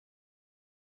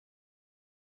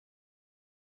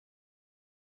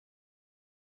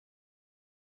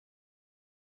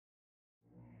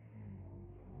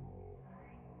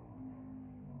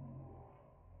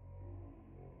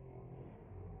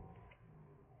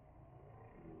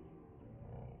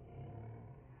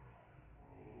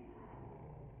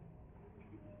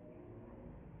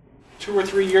2 or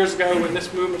 3 years ago when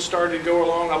this movement started to go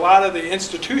along, a lot of the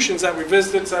institutions that we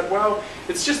visited said, well,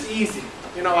 it's just easy.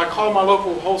 You know, I call my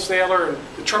local wholesaler and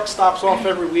the truck stops off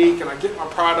every week and I get my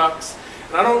products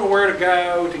and I don't know where to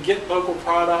go to get local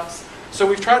products. So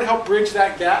we've tried to help bridge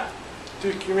that gap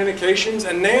through communications,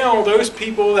 and now those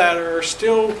people that are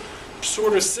still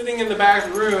sort of sitting in the back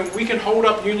of the room, we can hold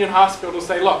up Union Hospital and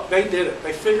say, look, they did it.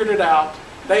 They figured it out.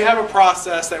 They have a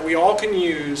process that we all can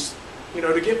use, you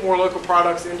know, to get more local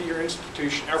products into your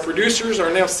institution. Our producers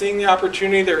are now seeing the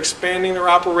opportunity. They're expanding their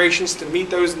operations to meet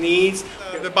those needs.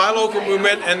 The buy local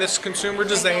movement and this consumer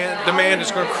demand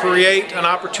is going to create an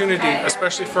opportunity,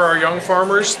 especially for our young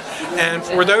farmers and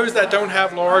for those that don't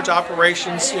have large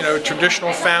operations, you know,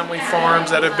 traditional family farms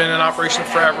that have been in operation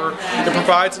forever. It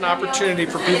provides an opportunity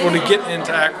for people to get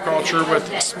into agriculture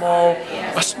with a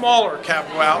smaller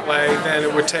capital outlay than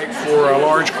it would take for a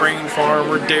large grain farm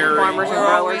or dairy. Farmers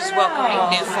are always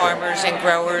welcoming new farmers and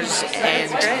growers,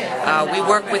 and we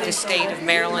work with the State of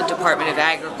Maryland Department of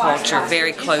Agriculture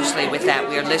very closely with that.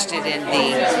 We are listed in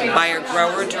the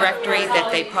buyer-grower directory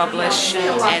that they publish,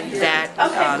 and that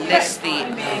lists the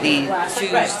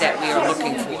foods that we are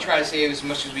looking for. We try to save as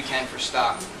much as we can for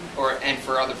stock and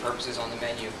for other purposes on the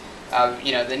menu.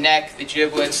 You know, the neck, the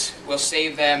giblets, we'll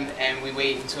save them and we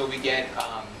wait until we get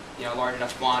you know, large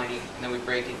enough quantity, and then we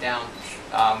break it down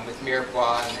with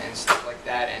mirepoix and stuff like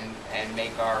that, and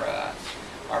make our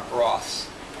broths.